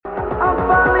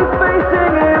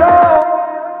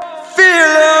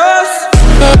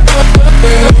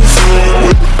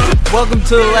Welcome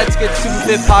to the Let's Get Super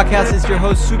Fit podcast. It's your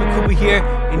host, Super Kuba here,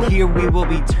 and here we will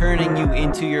be turning you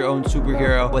into your own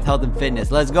superhero with health and fitness.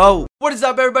 Let's go. What is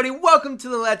up, everybody? Welcome to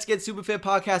the Let's Get Super Fit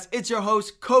podcast. It's your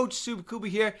host, Coach Super Kuba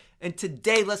here, and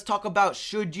today let's talk about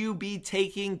should you be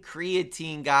taking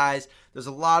creatine, guys. There's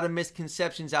a lot of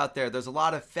misconceptions out there. There's a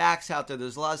lot of facts out there.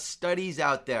 There's a lot of studies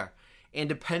out there, and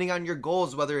depending on your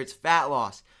goals, whether it's fat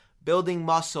loss, building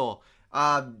muscle,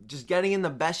 just getting in the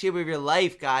best shape of your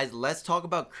life, guys, let's talk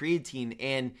about creatine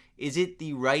and is it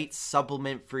the right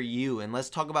supplement for you? And let's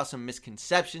talk about some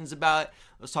misconceptions about it.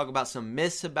 Let's talk about some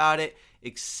myths about it,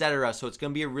 etc. So it's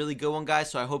going to be a really good one,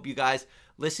 guys. So I hope you guys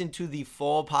listen to the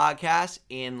full podcast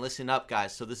and listen up,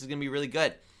 guys. So this is going to be really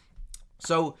good.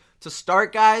 So to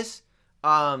start, guys,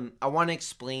 I want to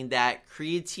explain that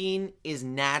creatine is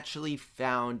naturally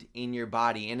found in your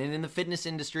body. And in the fitness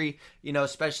industry, you know,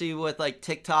 especially with like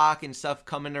TikTok and stuff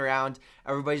coming around,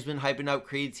 everybody's been hyping up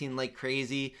creatine like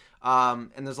crazy.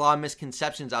 And there's a lot of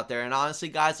misconceptions out there. And honestly,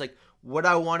 guys, like what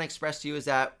I want to express to you is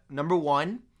that number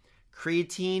one,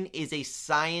 creatine is a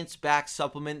science-backed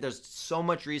supplement. There's so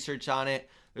much research on it.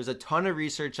 There's a ton of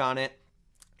research on it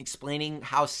explaining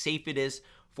how safe it is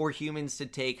for humans to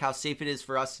take, how safe it is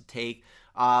for us to take.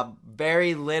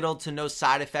 Very little to no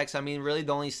side effects. I mean, really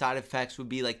the only side effects would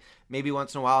be like maybe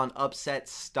once in a while an upset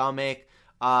stomach,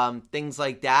 things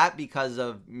like that because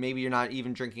of maybe you're not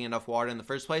even drinking enough water in the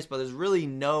first place. But there's really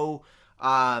no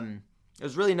side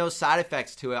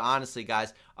effects to it, honestly,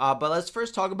 guys. But let's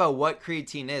first talk about what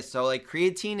creatine is. So like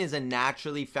creatine is a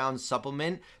naturally found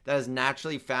supplement that is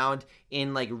naturally found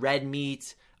in like red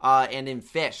meat, and in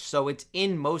fish. So it's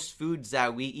in most foods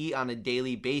that we eat on a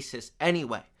daily basis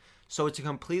anyway. So it's a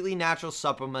completely natural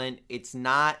supplement. It's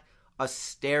not a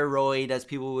steroid, as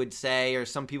people would say, or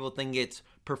some people think it's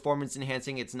performance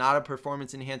enhancing. It's not a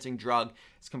performance enhancing drug.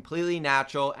 It's completely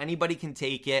natural. Anybody can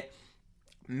take it.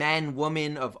 Men,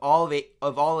 women of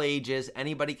all ages,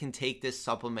 anybody can take this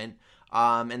supplement.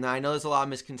 And I know there's a lot of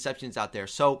misconceptions out there.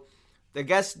 So I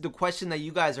guess the question that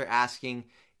you guys are asking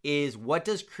is, what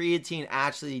does creatine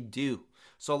actually do?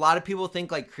 So a lot of people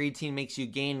think like creatine makes you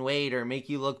gain weight or make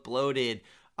you look bloated.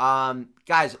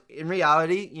 Guys, in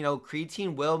reality, you know,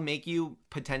 creatine will make you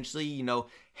potentially, you know,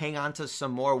 hang on to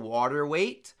some more water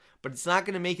weight, but it's not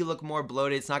going to make you look more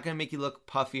bloated. It's not going to make you look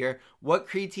puffier. What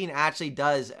creatine actually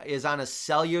does is on a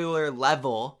cellular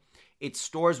level, it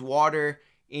stores water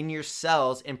in your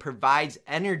cells and provides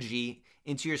energy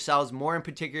into your cells, more in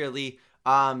particularly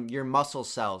your muscle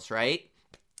cells, right?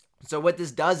 So what this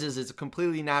does is it's a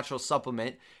completely natural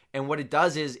supplement. And what it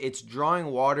does is it's drawing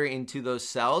water into those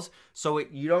cells. So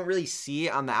you don't really see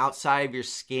it on the outside of your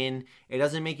skin. It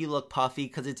doesn't make you look puffy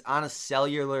because it's on a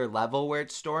cellular level where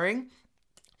it's storing.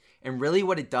 And really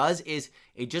what it does is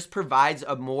it just provides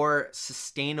a more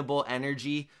sustainable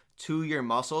energy to your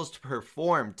muscles to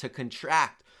perform, to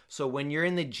contract. So when you're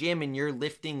in the gym and you're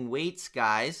lifting weights,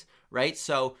 guys, right?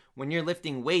 So when you're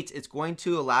lifting weights, it's going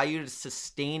to allow you to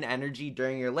sustain energy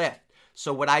during your lift.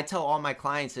 So what I tell all my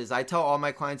clients is, I tell all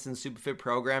my clients in the SuperFit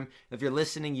program, if you're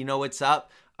listening, you know what's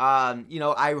up. You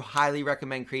know, I highly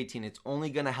recommend creatine. It's only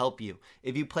going to help you.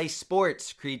 If you play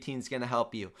sports, creatine's going to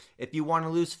help you. If you want to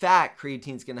lose fat,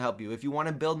 creatine's going to help you. If you want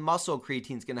to build muscle,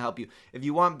 creatine's going to help you. If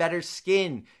you want better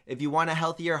skin, if you want a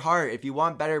healthier heart, if you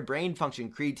want better brain function,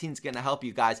 creatine's going to help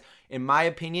you, guys. In my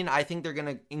opinion, I think they're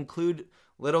going to include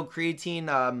little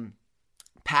creatine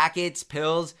packets,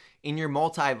 pills in your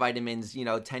multivitamins, you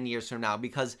know, 10 years from now,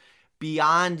 because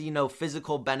beyond, you know,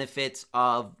 physical benefits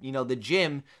of, you know, the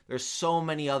gym, there's so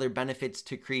many other benefits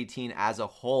to creatine as a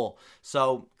whole.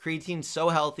 So creatine's so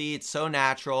healthy. It's so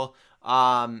natural.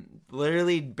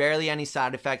 Literally barely any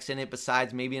side effects in it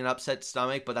besides maybe an upset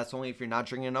stomach, but that's only if you're not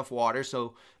drinking enough water.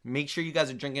 So make sure you guys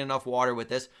are drinking enough water with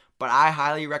this. But I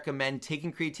highly recommend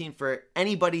taking creatine for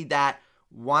anybody that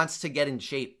wants to get in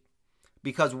shape.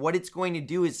 Because what it's going to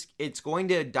do is it's going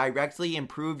to directly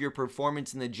improve your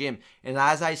performance in the gym. And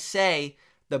as I say,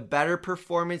 the better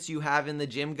performance you have in the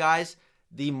gym, guys,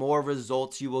 the more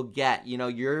results you will get. You know,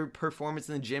 your performance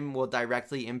in the gym will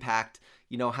directly impact,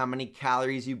 you know, how many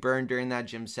calories you burn during that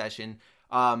gym session,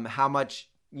 how much,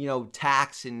 you know,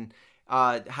 tax and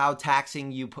how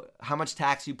much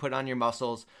tax you put on your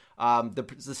muscles,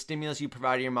 the stimulus you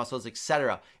provide to your muscles,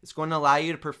 etc. It's going to allow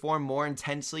you to perform more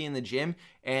intensely in the gym,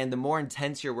 and the more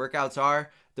intense your workouts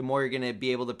are, the more you're going to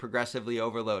be able to progressively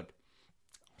overload.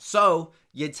 So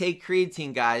you take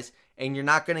creatine, guys, and you're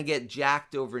not going to get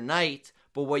jacked overnight,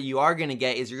 but what you are going to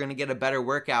get is you're going to get a better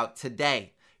workout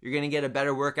today. You're going to get a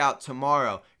better workout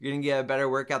tomorrow. You're going to get a better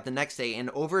workout the next day. And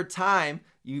over time,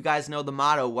 you guys know the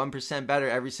motto, 1% better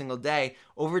every single day.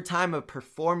 Over time of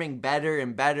performing better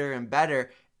and better and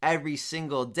better every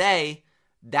single day,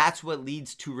 that's what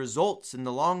leads to results in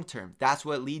the long term. That's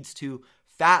what leads to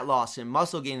fat loss and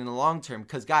muscle gain in the long term.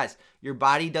 Because guys, your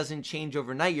body doesn't change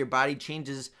overnight. Your body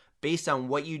changes based on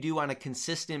what you do on a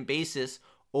consistent basis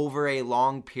over a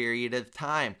long period of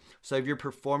time. So if you're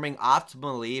performing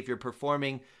optimally, if you're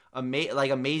performing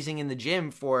amazing in the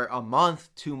gym for a month,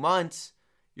 2 months,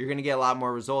 you're going to get a lot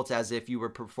more results as if you were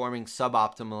performing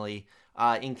suboptimally,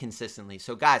 inconsistently.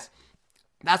 So guys,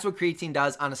 that's what creatine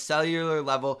does on a cellular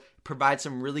level. Provides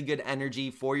some really good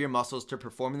energy for your muscles to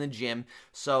perform in the gym.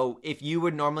 So if you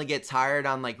would normally get tired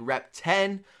on like rep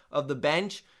 10 of the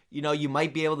bench, you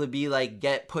might be able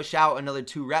to push out another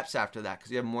 2 reps after that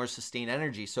because you have more sustained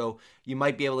energy. So you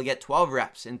might be able to get 12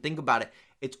 reps. And think about it.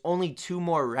 It's only 2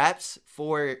 more reps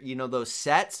for, those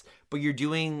sets, but you're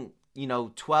doing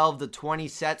 12 to 20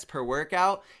 sets per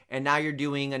workout, and now you're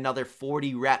doing another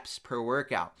 40 reps per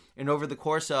workout. And over the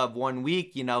course of 1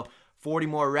 week, 40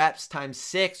 more reps times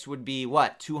 6 would be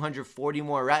what? 240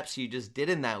 more reps you just did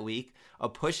in that week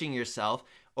of pushing yourself.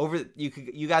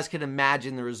 You guys can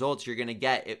imagine the results you're going to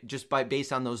get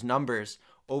based on those numbers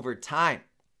over time.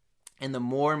 And the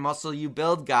more muscle you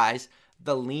build, guys,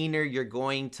 the leaner you're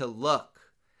going to look.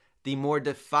 The more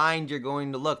defined you're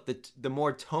going to look, the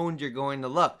more toned you're going to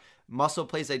look. Muscle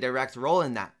plays a direct role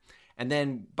in that. And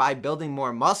then by building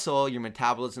more muscle, your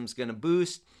metabolism is going to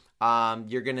boost.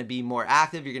 You're going to be more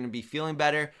active. You're going to be feeling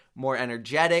better, more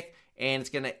energetic, and it's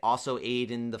going to also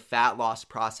aid in the fat loss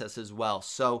process as well.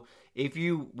 So if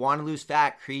you want to lose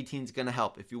fat, creatine is going to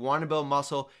help. If you want to build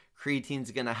muscle, creatine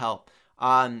is going to help.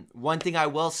 One thing I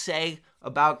will say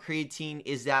about creatine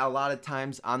is that a lot of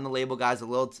times on the label, guys, a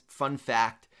little fun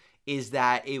fact is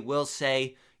that it will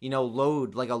say,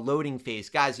 load, like a loading phase.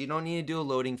 Guys, you don't need to do a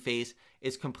loading phase.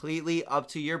 It's completely up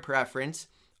to your preference.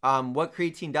 What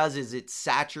creatine does is it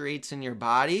saturates in your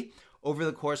body over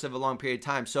the course of a long period of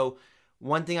time. So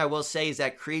one thing I will say is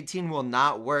that creatine will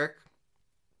not work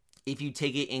if you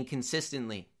take it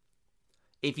inconsistently.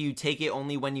 If you take it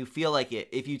only when you feel like it.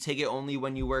 If you take it only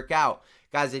when you work out.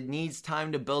 Guys, it needs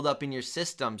time to build up in your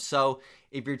system. So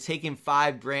if you're taking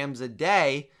 5 grams a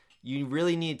day, you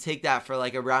really need to take that for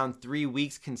like around 3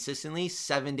 weeks consistently,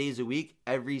 7 days a week,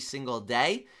 every single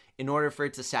day, in order for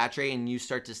it to saturate and you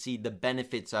start to see the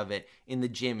benefits of it in the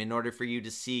gym, in order for you to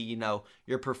see,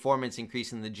 your performance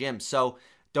increase in the gym. So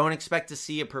don't expect to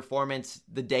see a performance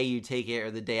the day you take it or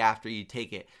the day after you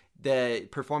take it. The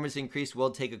performance increase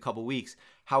will take a couple weeks.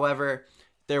 However,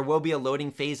 there will be a loading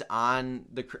phase on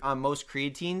most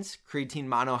creatines, creatine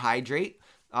monohydrate.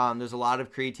 There's a lot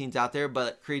of creatines out there,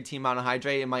 but creatine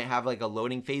monohydrate, it might have like a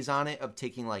loading phase on it of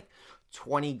taking like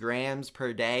 20 grams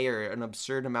per day or an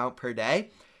absurd amount per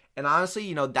day. And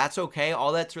honestly, that's okay.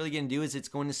 All that's really going to do is it's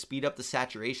going to speed up the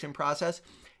saturation process.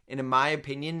 And in my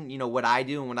opinion, what I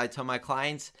do and what I tell my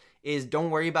clients is don't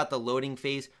worry about the loading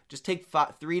phase. Just take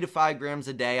 3 to 5 grams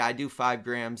a day. I do 5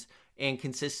 grams and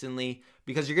consistently,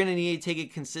 because you're going to need to take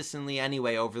it consistently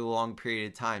anyway over the long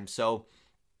period of time. So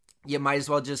you might as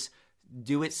well just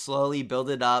do it slowly,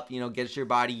 build it up, get your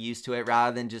body used to it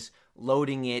rather than just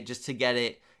loading it just to get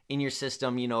it in your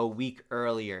system, a week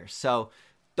earlier. So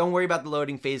don't worry about the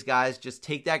loading phase, guys. Just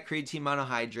take that creatine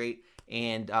monohydrate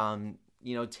and,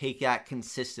 take that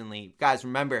consistently. Guys,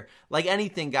 remember, like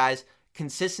anything, guys,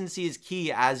 consistency is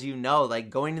key, as you know.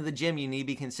 Like going to the gym, you need to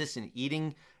be consistent.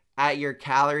 Eating at your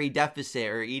calorie deficit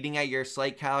or eating at your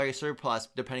slight calorie surplus,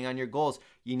 depending on your goals,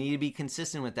 you need to be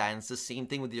consistent with that. And it's the same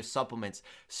thing with your supplements.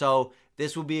 So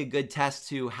this will be a good test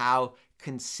to how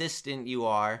consistent you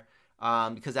are.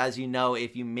 Because as you know,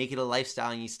 if you make it a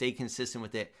lifestyle and you stay consistent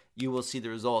with it, you will see the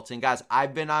results. And guys,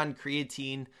 I've been on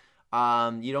creatine.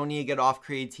 You don't need to get off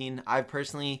creatine. I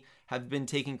personally have been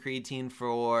taking creatine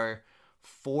for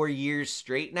 4 years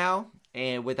straight now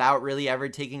and without really ever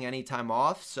taking any time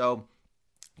off. So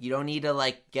you don't need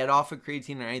to get off of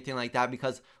creatine or anything like that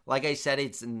because, like I said,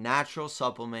 it's a natural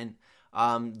supplement,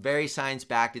 very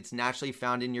science-backed. It's naturally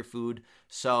found in your food.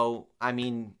 So,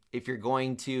 if you're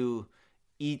going to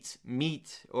eat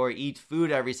meat or eat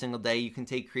food every single day, you can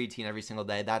take creatine every single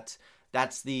day.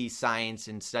 That's the science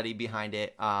and study behind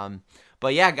it.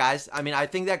 But yeah, guys, I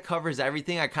think that covers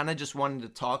everything. I kind of just wanted to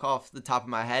talk off the top of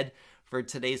my head for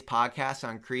today's podcast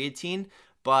on creatine.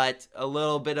 But a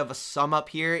little bit of a sum up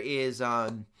here is,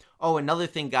 another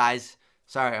thing, guys.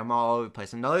 Sorry, I'm all over the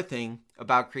place. Another thing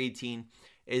about creatine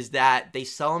is that they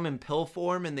sell them in pill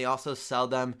form and they also sell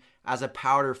them as a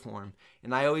powder form.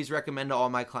 And I always recommend to all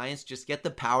my clients, just get the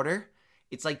powder.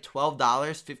 It's like $12,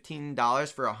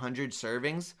 $15 for 100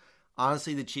 servings.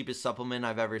 Honestly, the cheapest supplement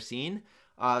I've ever seen.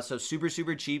 So super,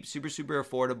 super cheap, super, super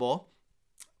affordable,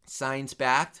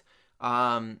 science-backed.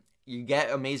 You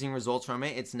get amazing results from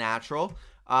it. It's natural.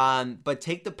 But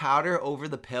take the powder over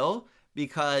the pill,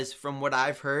 because from what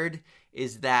I've heard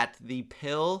is that the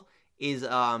pill is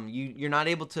you're not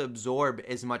able to absorb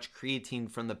as much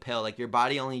creatine from the pill. Like your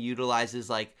body only utilizes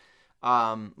it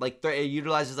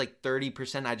utilizes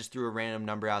 30%. I just threw a random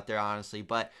number out there, honestly,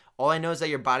 but all I know is that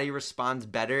your body responds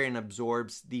better and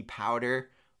absorbs the powder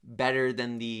better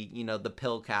than the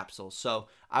pill capsule. So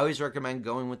I always recommend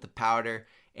going with the powder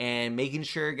and making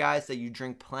sure, guys, that you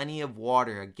drink plenty of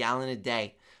water, a gallon a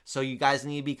day. So you guys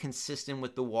need to be consistent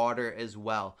with the water as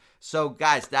well. So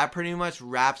guys, that pretty much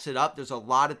wraps it up. There's a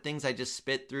lot of things I just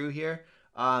spit through here.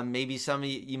 Maybe some of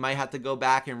you might have to go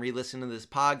back and re-listen to this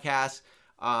podcast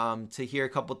to hear a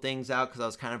couple things out, because I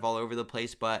was kind of all over the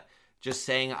place. But just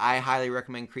saying, I highly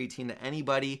recommend creatine to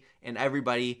anybody and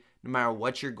everybody, no matter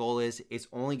what your goal is. It's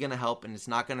only going to help and it's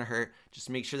not going to hurt. Just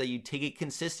make sure that you take it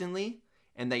consistently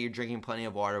and that you're drinking plenty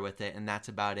of water with it. And that's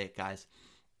about it, guys.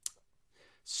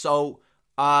 So,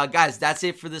 guys, that's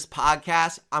it for this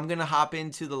podcast. I'm going to hop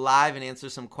into the live and answer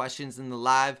some questions in the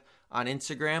live on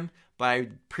Instagram. But I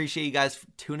appreciate you guys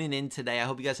tuning in today. I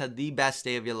hope you guys had the best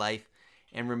day of your life.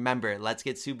 And remember, let's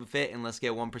get super fit and let's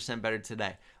get 1% better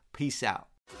today. Peace out.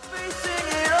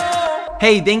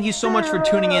 Hey, thank you so much for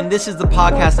tuning in. This is the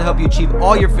podcast to help you achieve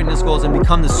all your fitness goals and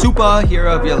become the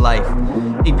superhero of your life.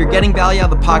 If you're getting value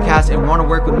out of the podcast and want to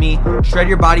work with me, shred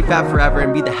your body fat forever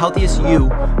and be the healthiest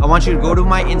you, I want you to go to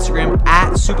my Instagram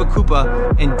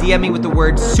 @SupaKoopa and DM me with the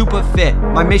word SupaFit.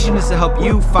 My mission is to help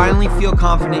you finally feel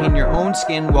confident in your own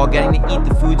skin while getting to eat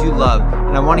the foods you love.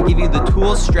 And I want to give you the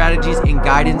tools, strategies, and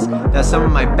guidance that some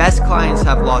of my best clients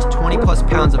have lost 20 plus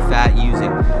pounds of fat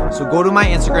using. So go to my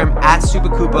Instagram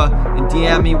 @SupaKoopa and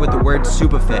DM me with the word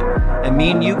SupaFit. And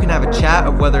me and you can have a chat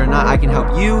of whether or not I can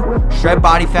help you shred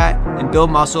body fat and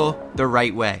build muscle the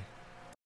right way.